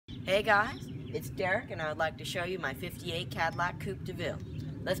Hey guys, it's Derek and I would like to show you my 58 Cadillac Coupe De Ville.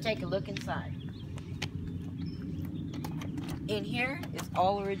 Let's take a look inside. In here is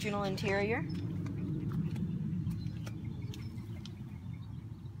all original interior.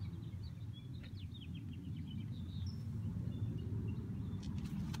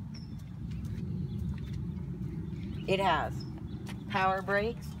 It has power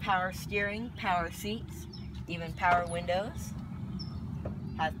brakes, power steering, power seats, even power windows.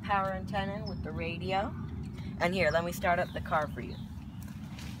 Has power antenna with the radio. And here, let me start up the car for you.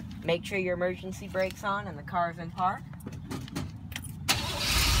 Make sure your emergency brake's on and the car's in park.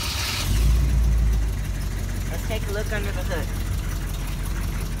 Let's take a look under the hood.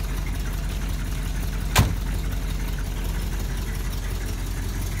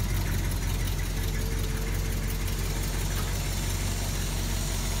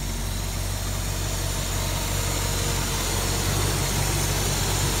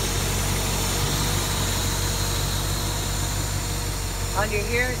 Under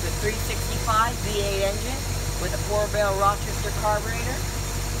here is a 365 V8 engine with a 4-barrel Rochester carburetor.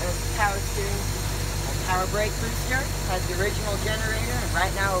 There's a power steering, a power brake booster, has the original generator, and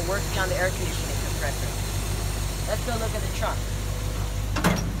right now we're working on the air conditioning compressor. Let's go look at the trunk.